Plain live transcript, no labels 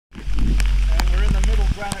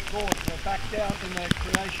down in their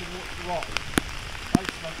creation rock,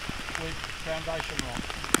 basement with foundation rock.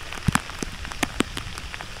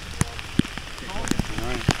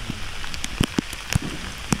 Right.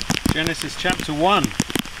 Genesis chapter 1.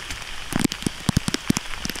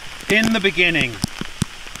 In the beginning,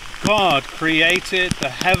 God created the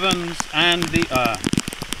heavens and the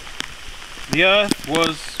earth. The earth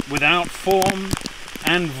was without form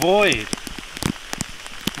and void,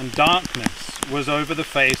 and darkness was over the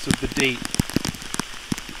face of the deep.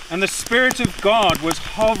 And the Spirit of God was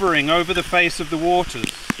hovering over the face of the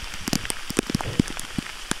waters.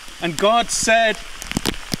 And God said,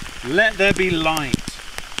 "Let there be light."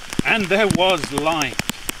 And there was light.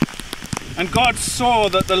 And God saw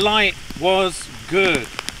that the light was good.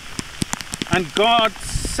 And God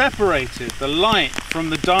separated the light from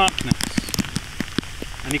the darkness.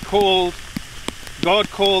 And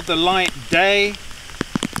God called the light day,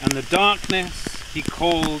 and the darkness he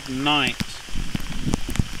called night.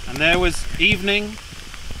 And there was evening,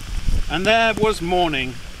 and there was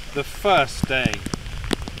morning, the first day.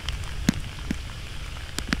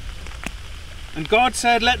 And God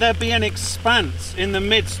said, "Let there be an expanse in the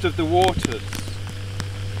midst of the waters,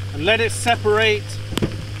 and let it separate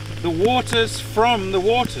the waters from the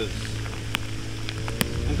waters."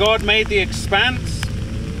 And God made the expanse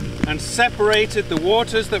and separated the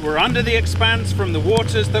waters that were under the expanse from the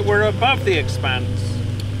waters that were above the expanse.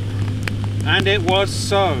 And it was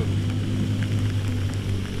so.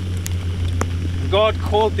 And God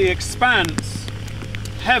called the expanse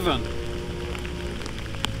heaven.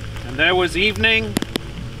 And there was evening,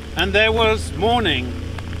 and there was morning,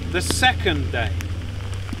 the second day.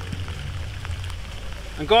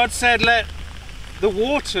 And God said, "Let the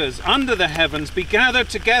waters under the heavens be gathered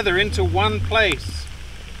together into one place,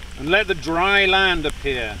 and let the dry land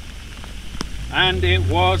appear." And it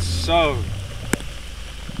was so.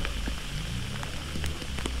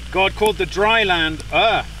 God called the dry land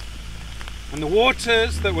earth, and the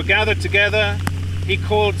waters that were gathered together he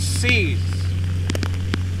called seas.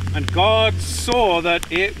 And God saw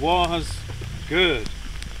that it was good.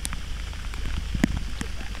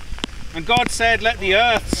 And God said, "Let the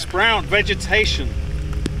earth sprout vegetation,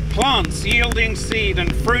 plants yielding seed,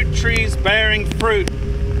 and fruit trees bearing fruit,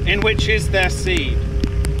 in which is their seed,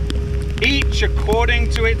 each according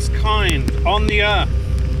to its kind on the earth."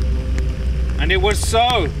 And it was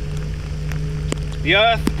so. The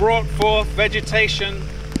earth brought forth vegetation,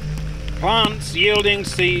 plants yielding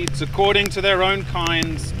seeds according to their own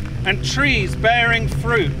kinds, and trees bearing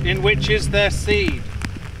fruit, in which is their seed,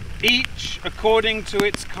 each according to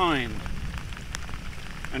its kind.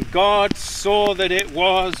 And God saw that it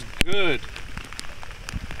was good.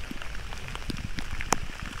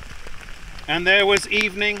 And there was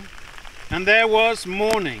evening, and there was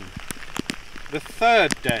morning, the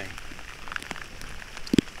third day.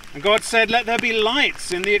 And God said, "Let there be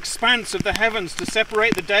lights in the expanse of the heavens to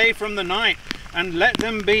separate the day from the night, and let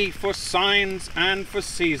them be for signs and for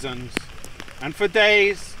seasons, and for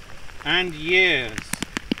days and years.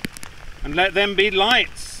 And let them be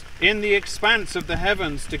lights in the expanse of the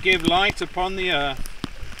heavens to give light upon the earth."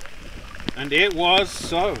 And it was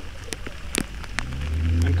so.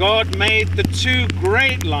 And God made the two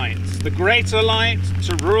great lights, the greater light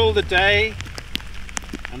to rule the day,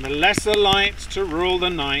 and the lesser light to rule the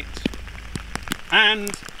night,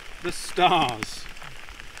 and the stars.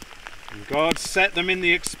 And God set them in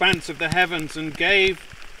the expanse of the heavens, and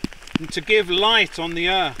to give light on the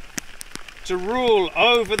earth, to rule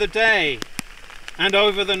over the day and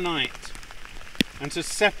over the night, and to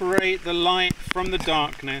separate the light from the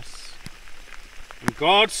darkness. And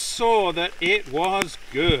God saw that it was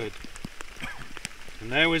good. And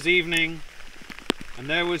there was evening, and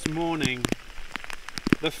there was morning,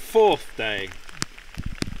 the fourth day.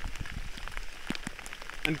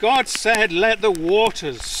 And God said, "Let the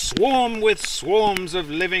waters swarm with swarms of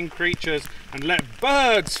living creatures, and let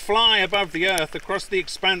birds fly above the earth across the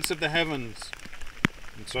expanse of the heavens."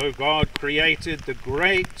 And so God created the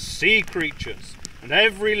great sea creatures, and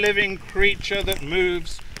every living creature that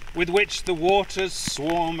moves, with which the waters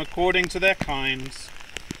swarm according to their kinds,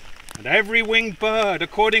 and every winged bird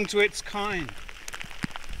according to its kind.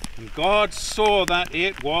 And God saw that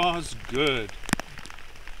it was good.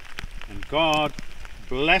 And God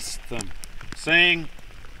blessed them, saying,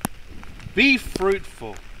 "Be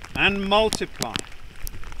fruitful and multiply,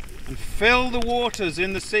 and fill the waters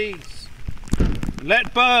in the seas.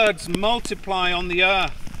 Let birds multiply on the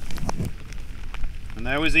earth." And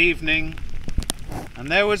there was evening,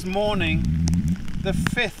 and there was morning, the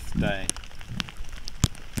fifth day.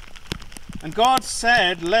 And God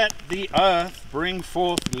said, let the earth bring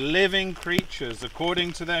forth living creatures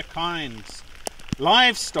according to their kinds,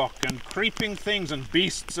 livestock and creeping things and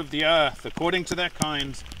beasts of the earth according to their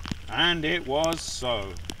kinds. And it was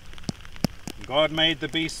so. God made the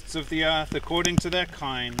beasts of the earth according to their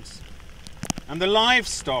kinds, and the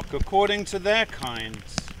livestock according to their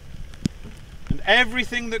kinds, and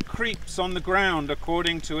everything that creeps on the ground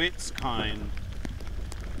according to its kind.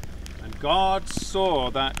 And God saw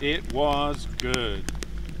that it was good.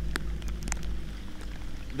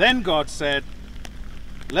 Then God said,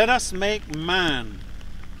 let us make man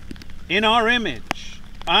in our image,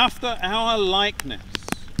 after our likeness,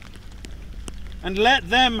 and let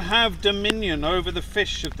them have dominion over the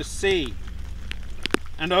fish of the sea,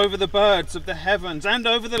 and over the birds of the heavens, and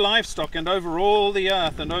over the livestock, and over all the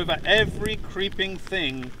earth, and over every creeping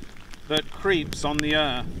thing that creeps on the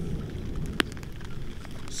earth.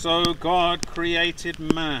 So God created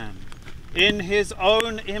man in his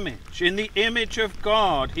own image. In the image of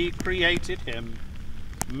God he created him.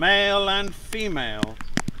 Male and female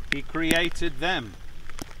he created them.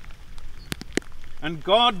 And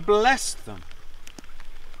God blessed them.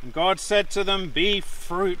 And God said to them, be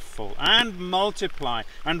fruitful and multiply,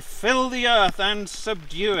 and fill the earth and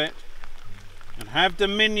subdue it, and have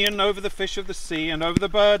dominion over the fish of the sea, and over the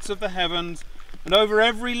birds of the heavens, and over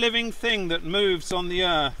every living thing that moves on the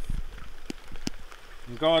earth.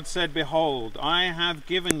 And God said, behold, I have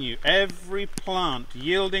given you every plant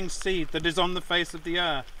yielding seed that is on the face of the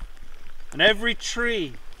earth, and every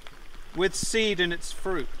tree with seed in its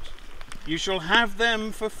fruit. You shall have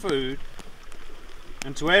them for food.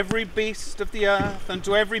 And to every beast of the earth, and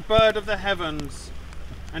to every bird of the heavens,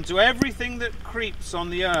 and to everything that creeps on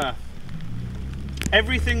the earth,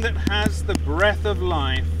 everything that has the breath of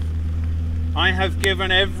life, I have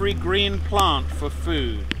given every green plant for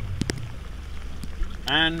food.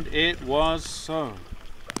 And it was so.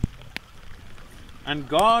 And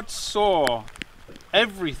God saw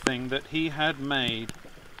everything that he had made,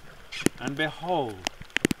 and behold,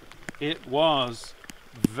 it was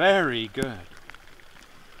very good.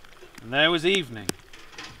 And there was evening,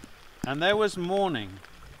 and there was morning,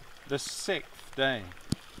 the 6th day.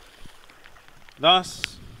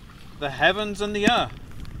 Thus the heavens and the earth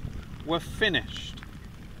were finished,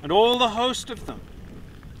 and all the host of them.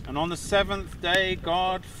 And on the 7th day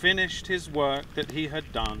God finished his work that he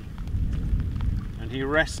had done, and he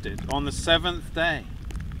rested on the 7th day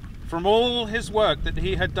from all his work that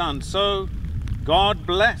he had done. So God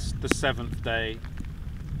blessed the 7th day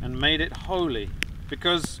and made it holy,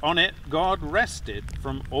 because on it God rested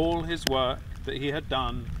from all his work that he had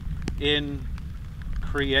done in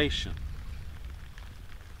creation.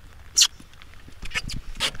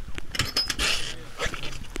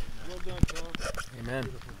 Amen.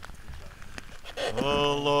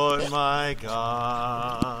 O Lord my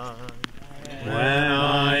God, When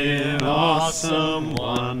I in awesome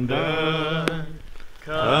wonder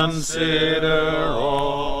consider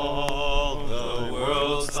all the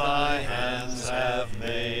worlds thy hands have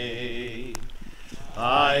made,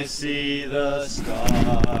 I see the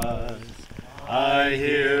stars, I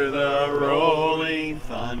hear the rolling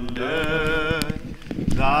thunder,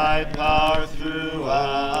 thy power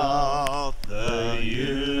throughout the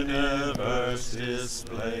universe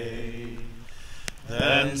displayed.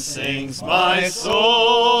 Then sings my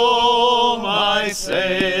soul, my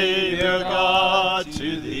Savior God,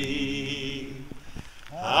 to thee.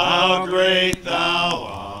 How great thou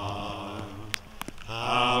art,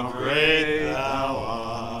 how great thou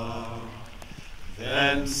art.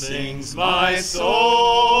 Then sings my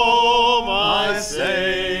soul, my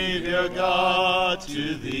Savior God,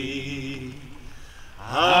 to thee.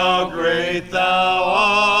 How great thou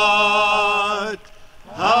art,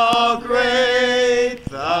 how great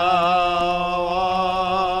thou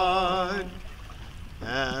art.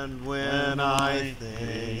 And when I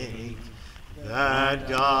think that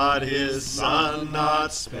God his Son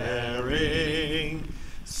not sparing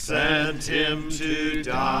sent him to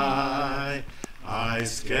die, I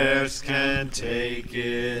scarce can take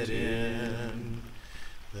it in,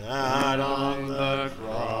 that on the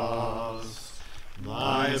cross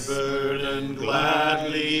my burden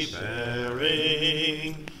gladly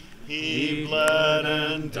bearing, he bled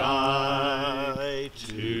and died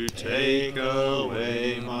to take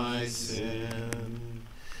away my sin.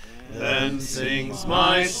 Then sings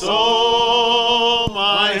my soul,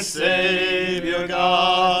 my Savior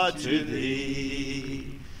God, to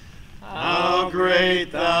thee. How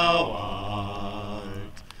great thou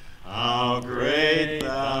art, how great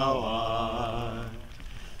thou art.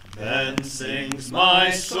 Then sings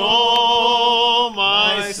my soul,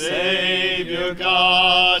 my Savior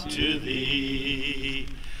God, to thee.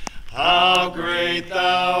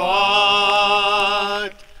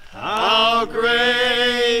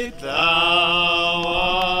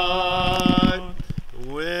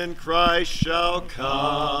 shall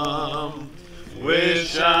come with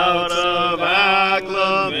shout of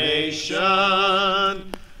acclamation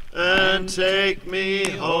and take me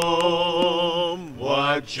home.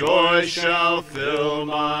 What joy shall fill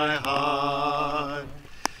my heart?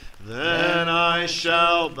 Then I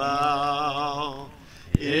shall bow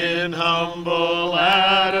in humble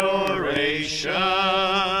adoration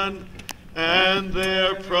and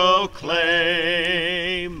there proclaim,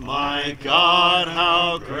 my God,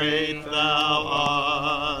 how great thou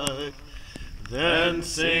art. Then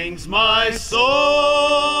sings my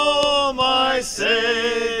soul, my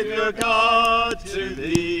Savior God, to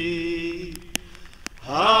thee.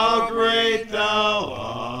 How great thou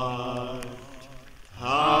art,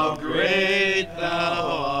 how great thou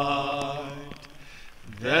art.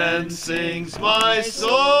 Then sings my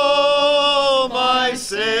soul, my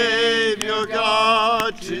Savior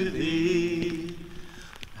God, to thee.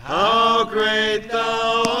 How great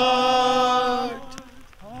thou art,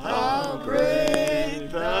 how great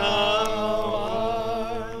thou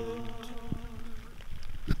art.